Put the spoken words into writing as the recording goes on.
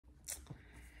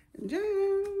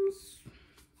Gems.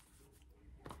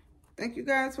 Thank you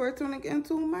guys for tuning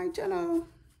into my channel.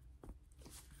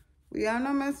 We all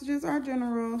know messages are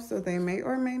general, so they may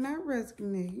or may not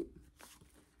resonate.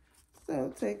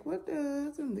 So take what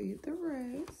does and leave the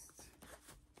rest.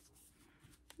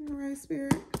 All right,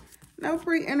 Spirit. No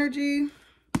free energy.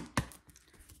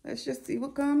 Let's just see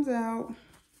what comes out.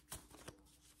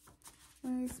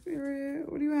 All right,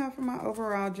 Spirit. What do you have for my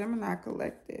overall Gemini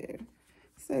collective?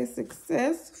 Say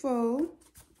successful.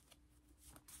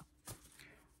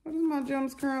 What does my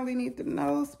gems currently need to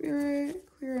know, Spirit?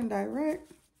 Clear and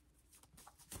direct.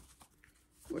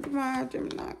 What do my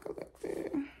Gemini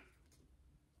collective?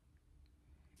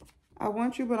 I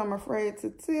want you, but I'm afraid to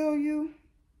tell you.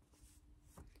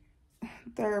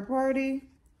 Third party.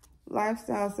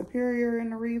 Lifestyle superior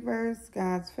in the reverse.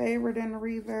 God's favorite in the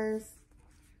reverse.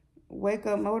 Wake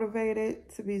up motivated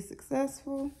to be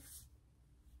successful.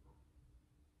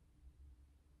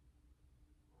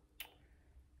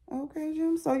 Okay,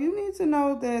 Jim. So you need to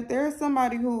know that there's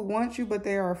somebody who wants you, but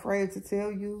they are afraid to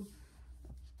tell you.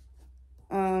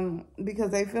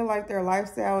 Because they feel like their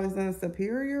lifestyle isn't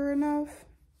superior enough.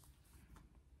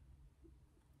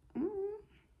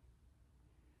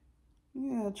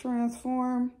 Yeah,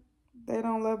 transform. They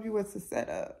don't love you. It's a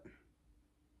setup.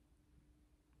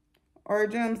 Or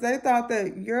Gems, they thought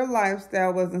that your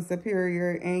lifestyle wasn't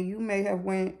superior and you may have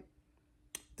went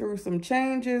through some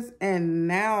changes and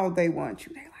now they want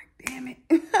you. They like, damn it.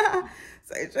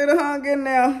 So you should have hung in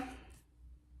there.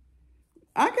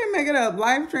 I can make it up.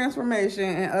 Life transformation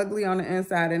and ugly on the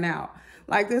inside and out.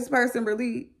 Like this person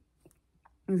really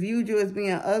viewed you as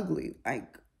being ugly.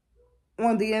 Like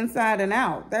on the inside and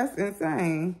out. That's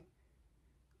insane.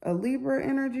 A Libra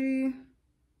energy.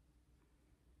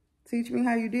 Teach me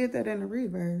how you did that in the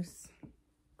reverse.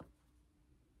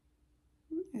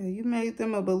 Yeah, you made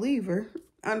them a believer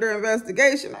under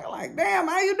investigation. They're like, damn,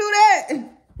 how you do that?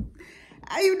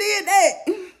 How you did that?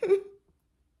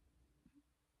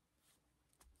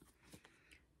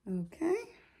 Okay.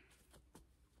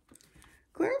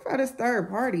 Clarify this third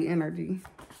party energy.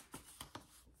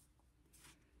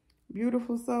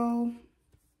 Beautiful soul.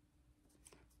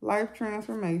 Life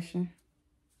transformation.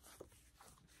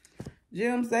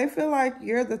 Gems, they feel like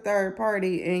you're the third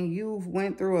party and you've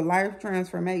went through a life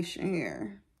transformation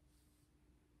here.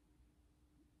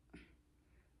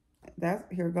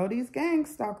 Here go these gang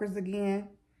stalkers again.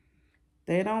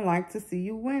 They don't like to see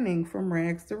you winning from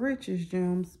rags to riches,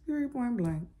 Gems. Period, point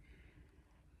blank.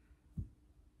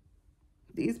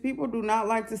 These people do not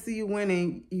like to see you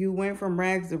winning. You went from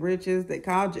rags to riches. They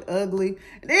called you ugly.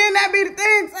 And then that be the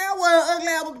thing. Say I wasn't ugly,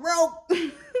 I was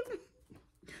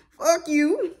broke. Fuck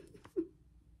you.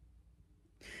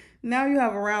 Now you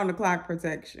have around-the-clock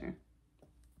protection.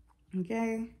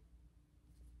 Okay?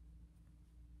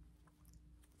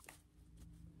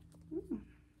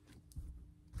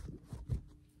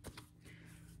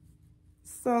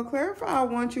 So clarify, I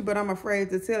want you, but I'm afraid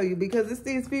to tell you because it's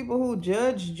these people who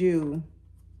judged you.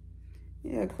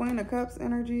 Yeah, Queen of Cups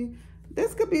energy.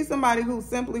 This could be somebody who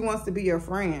simply wants to be your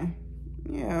friend.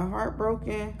 Yeah,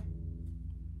 heartbroken.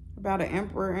 About an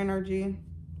Emperor energy.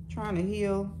 Trying to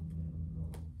heal.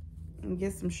 And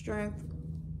get some strength.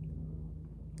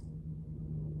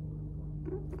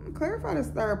 Clarify this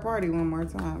third party one more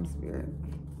time, Spirit.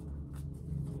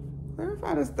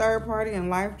 Clarify this third party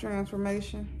and life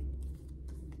transformation.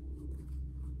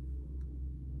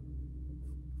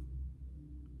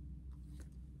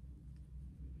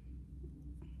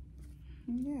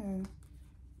 Yeah.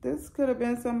 This could have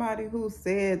been somebody who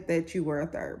said that you were a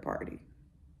third party.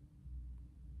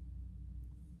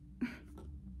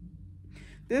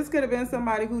 This could have been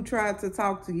somebody who tried to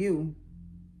talk to you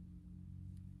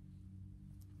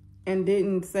and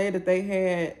didn't say that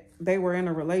they were in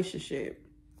a relationship.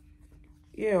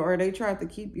 Yeah, or they tried to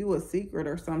keep you a secret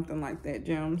or something like that,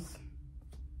 Gems.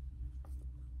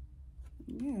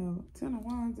 Yeah, 10 of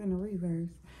Wands in the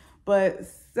reverse. But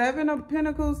 7 of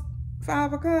Pentacles,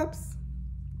 5 of Cups.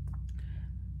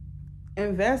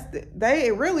 Invested.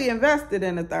 They really invested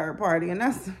in a third party, and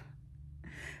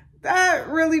that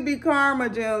really be karma,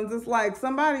 Gems. It's like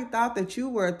somebody thought that you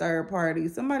were a third party.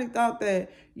 Somebody thought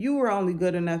that you were only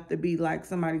good enough to be like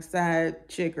somebody's side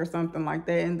chick or something like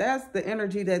that. And that's the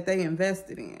energy that they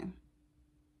invested in.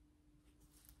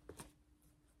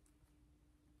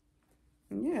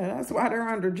 Yeah, that's why they're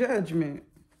under judgment.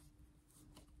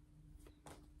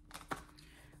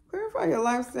 Clarify your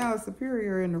lifestyle is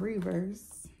superior in the reverse.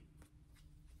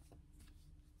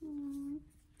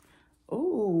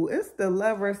 Ooh, it's the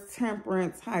Lovers,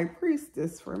 Temperance, High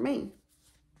Priestess for me.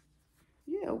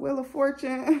 Yeah, Wheel of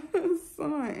Fortune,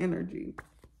 Sun energy.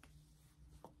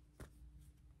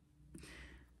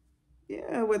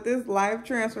 Yeah, with this life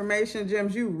transformation,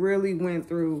 Gems, you really went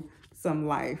through some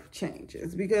life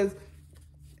changes because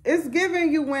it's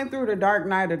giving you went through the dark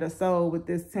night of the soul with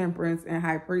this Temperance and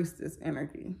High Priestess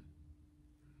energy.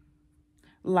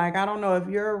 Like, I don't know if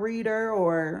you're a reader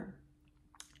or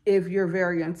if you're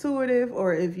very intuitive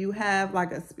or if you have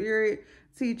like a spirit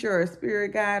teacher or a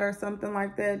spirit guide or something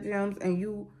like that, Gems, and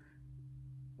you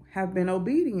have been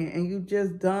obedient and you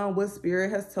just done what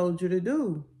spirit has told you to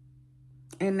do.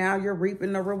 And now you're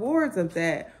reaping the rewards of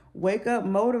that. Wake up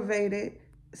motivated,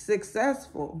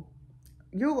 successful.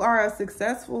 You are a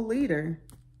successful leader.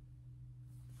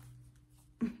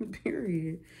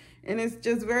 Period. And it's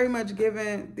just very much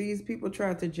given these people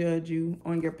try to judge you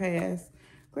on your past.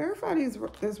 Clarify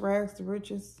this rags to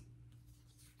riches.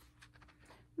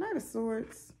 Knight of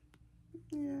Swords.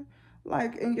 Yeah.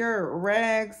 Like in your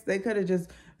rags, they could have just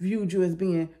viewed you as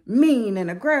being mean and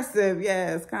aggressive.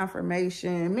 Yes,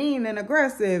 confirmation. Mean and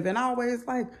aggressive. And always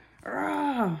like,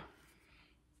 ah.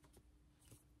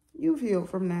 You've healed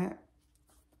from that.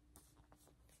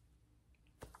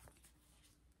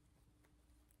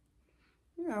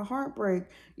 Yeah, heartbreak.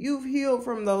 You've healed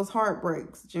from those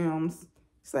heartbreaks, Gems.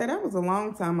 Say that was a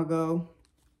long time ago.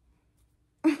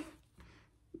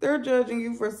 They're judging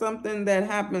you for something that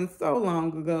happened so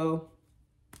long ago.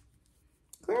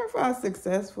 Clarify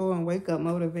successful and wake up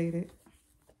motivated.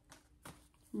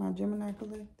 My Gemini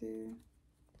collective.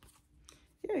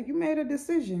 Yeah, you made a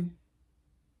decision.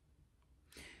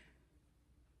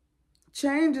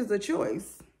 Change is a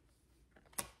choice.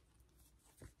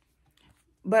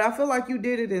 But I feel like you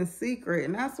did it in secret.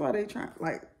 And that's why they try,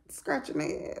 like, scratching their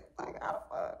head. Like, how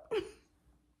the fuck?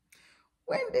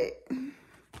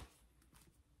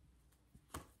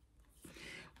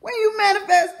 When you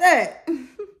manifest that?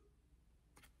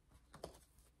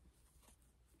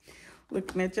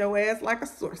 Looking at your ass like a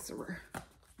sorcerer.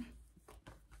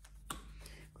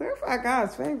 Clarify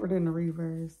God's favorite in the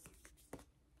reverse.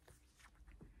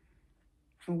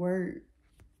 Word.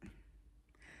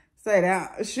 Say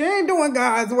that. She ain't doing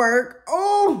God's work.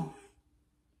 Oh.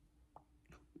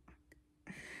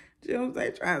 Gems,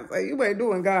 they trying to say you ain't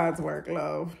doing God's work,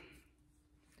 love.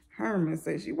 Herman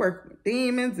says she working with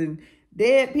demons and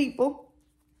dead people.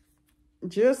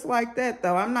 Just like that,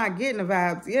 though. I'm not getting the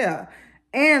vibes. Yeah.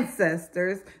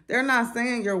 Ancestors. They're not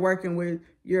saying you're working with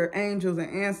your angels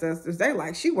and ancestors. They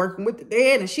like, she working with the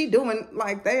dead and she doing,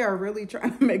 like, they are really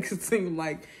trying to make it seem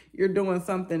like you're doing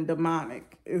something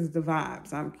demonic is the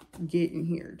vibes I'm getting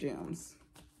here, Gems.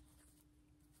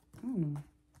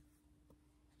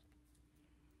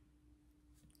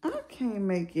 I can't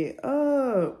make it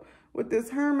up. With this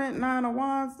Hermit, Nine of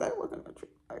Wands, they looking at you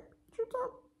like,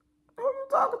 who you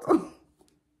talking to?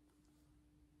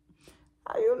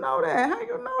 How you know that? How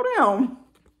you know them?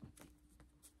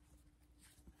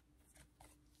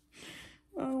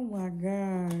 Oh my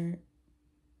God.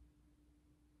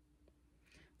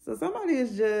 So somebody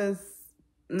is just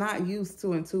not used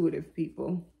to intuitive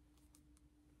people.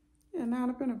 Yeah, Nine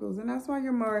of Pentacles. And that's why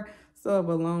you're more so of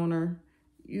a loner.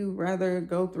 You rather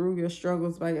go through your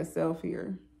struggles by yourself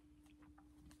here.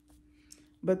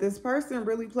 But this person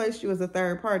really placed you as a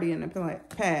third party in the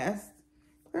past.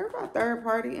 Clarify third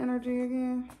party energy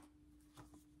again.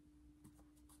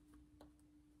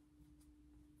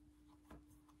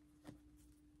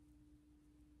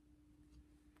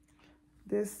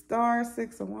 This Star,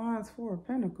 Six of Wands, Four of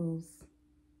Pentacles.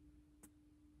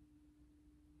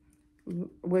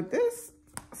 With this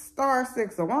Star,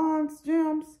 Six of Wands,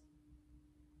 Gems,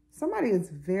 somebody is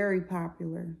very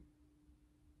popular.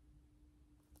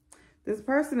 This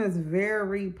person is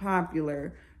very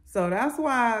popular. So that's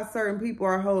why certain people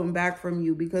are holding back from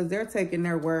you, because they're taking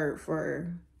their word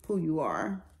for who you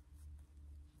are.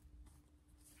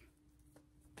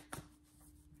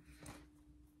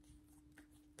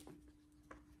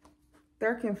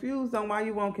 They're confused on why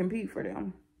you won't compete for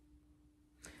them.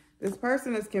 This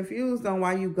person is confused on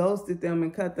why you ghosted them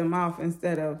and cut them off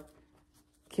instead of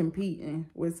competing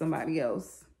with somebody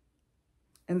else.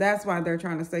 And that's why they're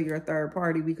trying to say you're a third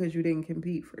party, because you didn't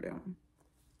compete for them.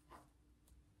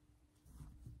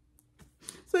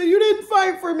 So you didn't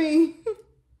fight for me.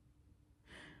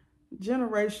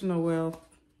 Generational wealth.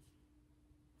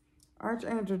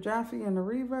 Archangel Jaffe in the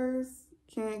reverse.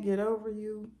 Can't get over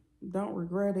you. Don't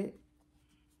regret it.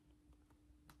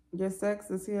 Your sex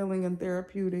is healing and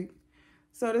therapeutic.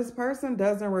 So this person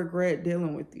doesn't regret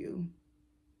dealing with you.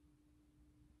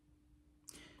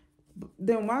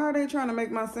 Then why are they trying to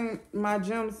make my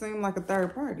gem seem like a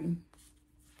third party?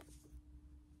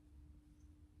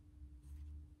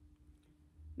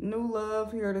 New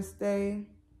love here to stay.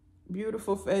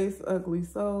 Beautiful face, ugly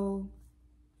soul.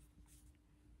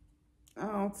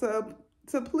 Oh know,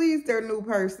 to please their new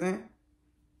person.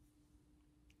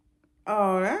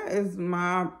 Oh, that is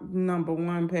my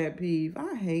 #1 pet peeve.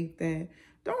 I hate that.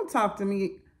 Don't talk to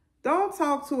me. Don't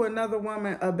talk to another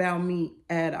woman about me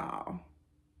at all.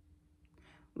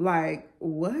 Like,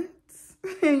 what?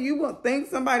 And you will think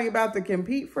somebody about to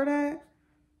compete for that?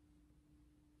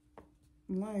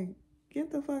 Like,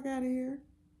 get the fuck out of here.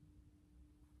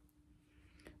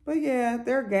 But yeah,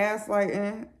 they're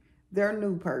gaslighting their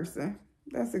new person.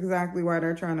 That's exactly why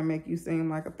they're trying to make you seem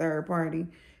like a third party.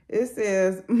 It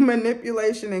says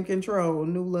manipulation and control,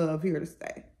 new love here to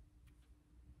stay.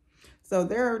 So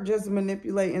they're just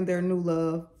manipulating their new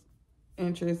love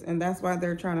interest, and that's why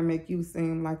they're trying to make you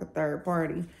seem like a third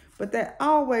party. But that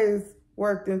always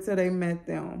worked until they met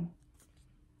them.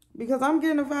 Because I'm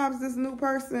getting the vibes this new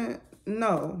person,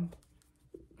 no.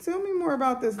 Tell me more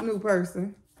about this new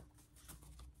person.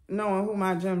 Knowing who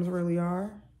my gems really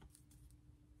are.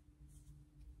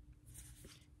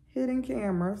 Hidden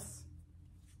cameras.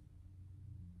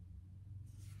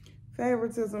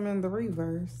 Favoritism in the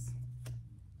reverse.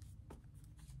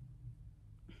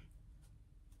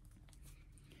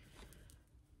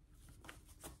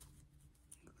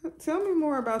 Tell me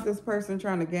more about this person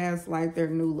trying to gaslight their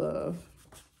new love.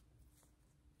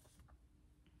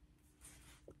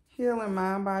 Healing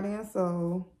mind, body, and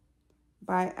soul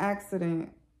by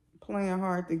accident. Playing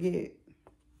hard to get.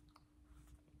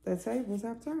 The tables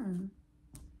have turned.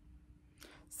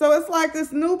 So it's like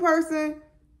this new person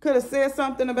could have said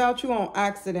something about you on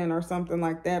accident or something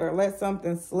like that, or let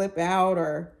something slip out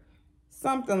or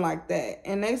something like that.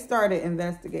 And they started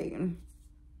investigating.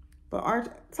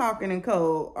 But talking in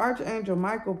code, Archangel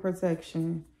Michael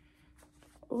protection.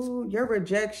 Ooh, your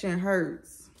rejection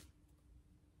hurts.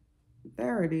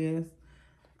 There it is.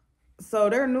 So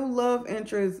their new love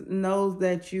interest knows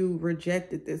that you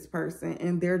rejected this person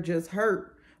and they're just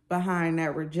hurt behind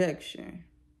that rejection.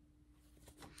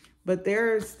 But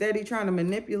they're steady trying to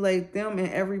manipulate them and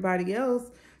everybody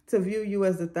else to view you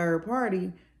as a third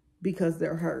party because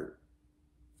they're hurt.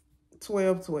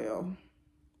 12-12.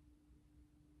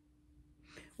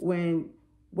 When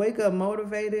wake up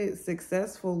motivated,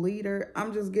 successful leader,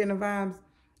 I'm just getting the vibes.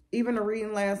 Even the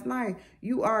reading last night,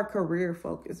 you are career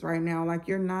focused right now. Like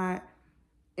you're not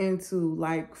into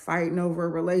like fighting over a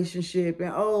relationship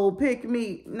and, oh, pick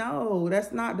me. No,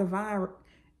 that's not divine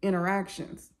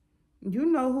interactions. You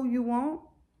know who you want,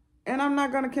 and I'm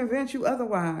not going to convince you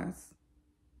otherwise.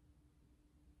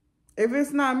 If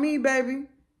it's not me, baby,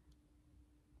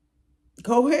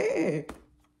 go ahead.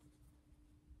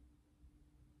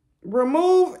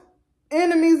 Remove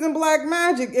enemies in black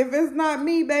magic. If it's not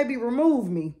me, baby, remove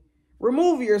me.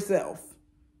 Remove yourself.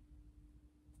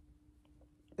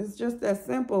 It's just that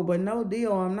simple, but no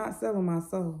deal. I'm not selling my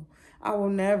soul. I will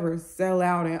never sell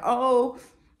out and, oh,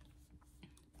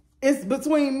 it's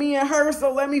between me and her,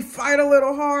 so let me fight a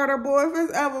little harder. Boy, if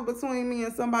it's ever between me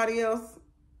and somebody else,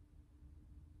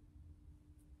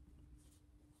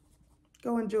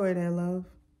 go enjoy that, love.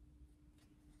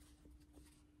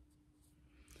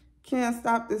 Can't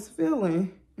stop this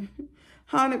feeling.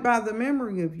 Haunted by the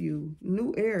memory of you.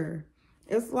 New air.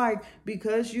 It's like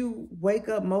because you wake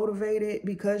up motivated,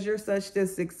 because you're such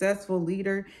this successful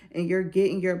leader and you're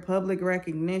getting your public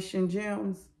recognition,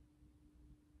 gems,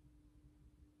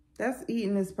 that's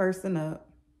eating this person up.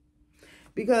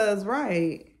 Because,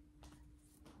 right,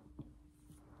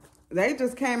 they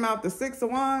just came out the 6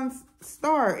 of Wands,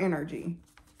 star energy.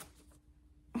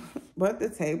 But the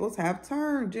tables have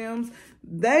turned, gems.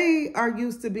 They are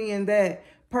used to being that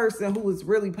person who is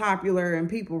really popular and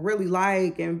people really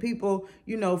like and people,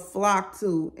 you know, flock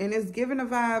to. And it's giving the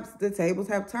vibes, the tables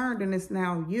have turned and it's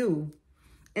now you.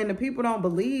 And the people don't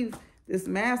believe this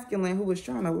masculine who was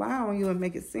trying to lie on you and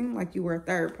make it seem like you were a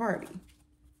third party.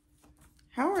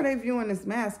 How are they viewing this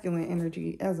masculine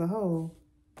energy as a whole?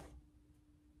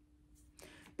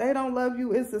 They don't love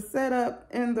you. It's a setup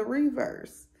in the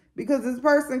reverse. Because this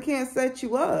person can't set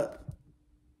you up.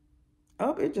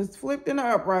 Oh, it just flipped in the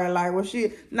upright. Like, well,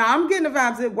 now I'm getting the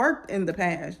vibes. It worked in the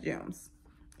past, gems.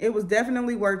 It was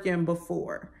definitely working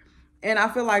before. And I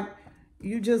feel like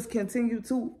you just continue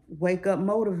to wake up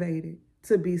motivated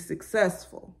to be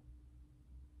successful.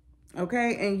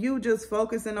 Okay? And you just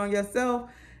focusing on yourself.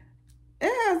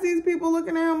 It has these people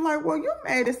looking at him like, well, you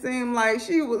made it seem like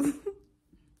she was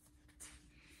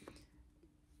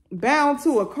bound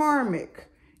to a karmic.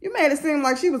 You made it seem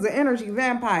like she was an energy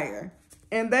vampire.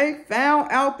 And they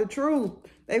found out the truth.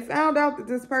 They found out that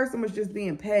this person was just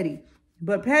being petty.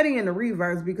 But petty in the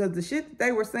reverse, because the shit that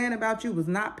they were saying about you was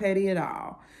not petty at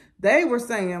all. They were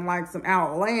saying like some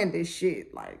outlandish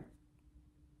shit. Like,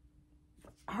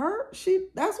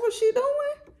 that's what she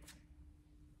doing?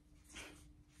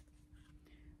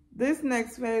 This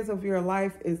next phase of your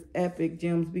life is epic,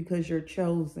 gems, because you're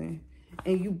chosen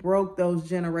and you broke those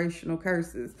generational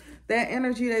curses. That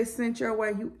energy they sent your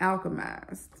way, you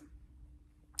alchemized.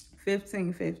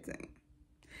 1515.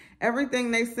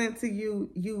 Everything they sent to you,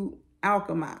 you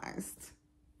alchemized.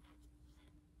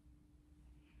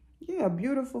 Yeah,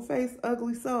 beautiful face,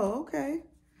 ugly soul. Okay.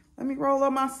 Let me roll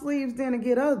up my sleeves then and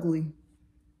get ugly.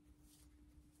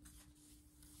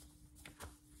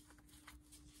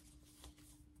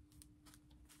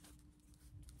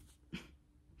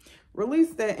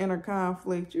 Release that inner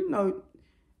conflict. You know,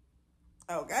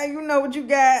 okay, you know what you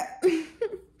got. You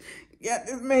got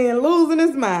this man losing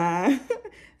his mind.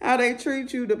 How they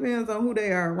treat you depends on who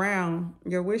they are around.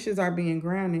 Your wishes are being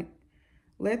granted.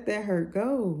 Let that hurt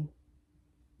go.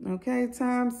 Okay,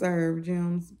 time served,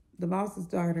 gems. The boss's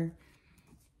daughter.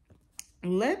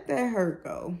 Let that hurt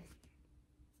go.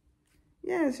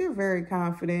 Yes, you're very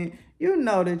confident. You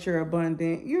know that you're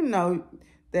abundant. You know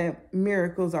that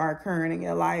miracles are occurring in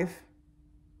your life.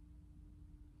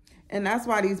 And that's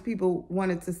why these people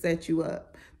wanted to set you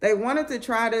up. They wanted to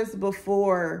try this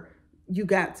before you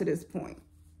got to this point.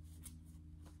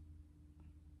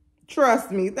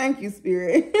 Trust me. Thank you,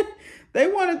 Spirit. They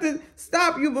wanted to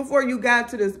stop you before you got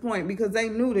to this point because they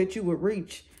knew that you would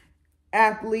reach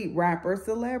athlete, rapper,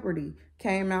 celebrity.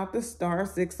 Came out the star,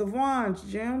 6 of Wands,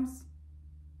 gems.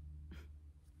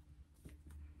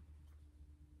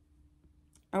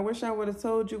 I wish I would have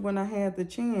told you when I had the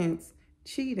chance.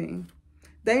 Cheating.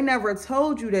 They never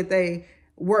told you that they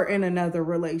were in another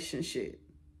relationship.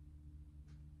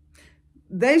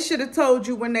 They should have told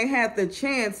you when they had the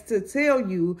chance to tell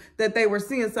you that they were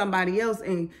seeing somebody else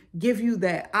and give you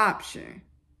that option.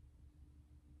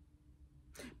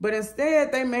 But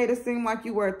instead, they made it seem like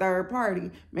you were a third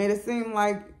party. Made it seem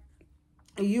like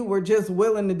you were just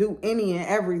willing to do any and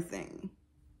everything.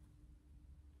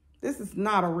 This is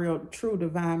not a real, true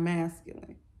divine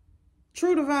masculine.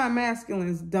 True divine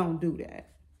masculines don't do that.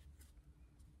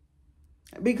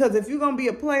 Because if you're going to be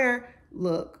a player,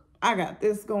 look, I got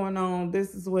this going on.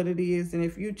 This is what it is. And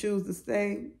if you choose to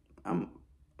stay, I'm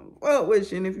well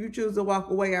wishing. If you choose to walk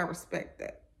away, I respect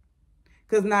that.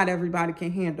 Because not everybody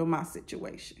can handle my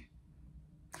situation.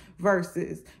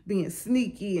 Versus being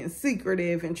sneaky and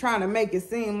secretive and trying to make it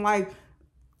seem like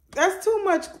that's too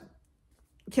much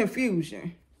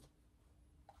confusion.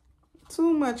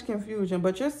 Too much confusion.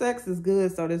 But your sex is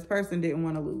good, so this person didn't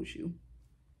want to lose you.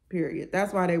 Period.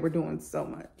 That's why they were doing so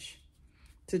much.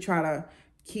 To try to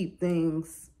keep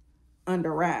things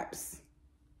under wraps.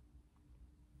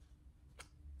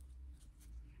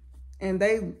 And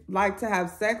they like to have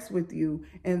sex with you.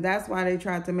 And that's why they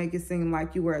tried to make it seem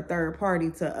like you were a third party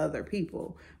to other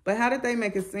people. But how did they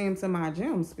make it seem to my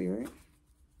gem, Spirit?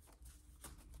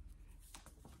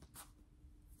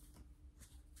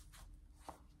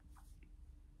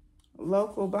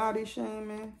 Local body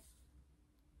shaming.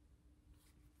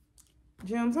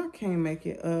 Gems, I can't make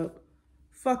it up.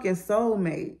 Fucking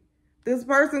soulmate. This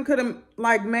person could have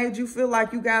like made you feel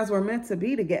like you guys were meant to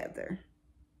be together.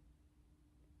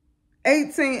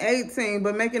 18,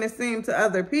 but making it seem to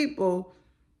other people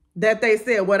that they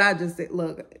said what I just said.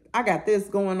 Look, I got this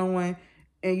going on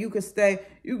and you can stay.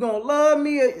 You gonna love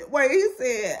me? Wait, he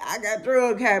said, I got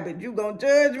drug habits. You gonna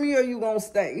judge me or you gonna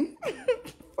stay?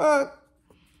 Fuck.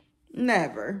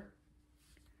 Never.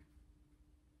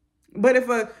 But if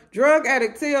a drug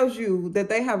addict tells you that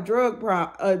they have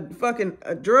a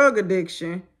drug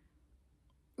addiction,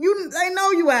 they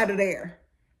know you out of there.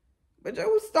 But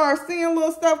you start seeing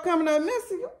little stuff coming up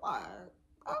missing, you're like,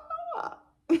 I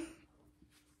know.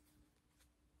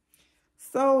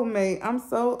 Soulmate, I'm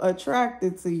so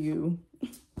attracted to you.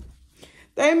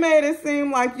 They made it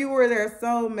seem like you were their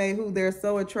soulmate who they're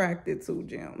so attracted to,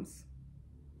 gems.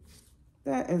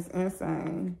 That is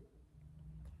insane.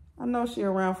 I know she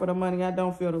around for the money. I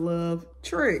don't feel the love.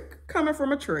 Trick. Coming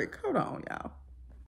from a trick. Hold on, y'all.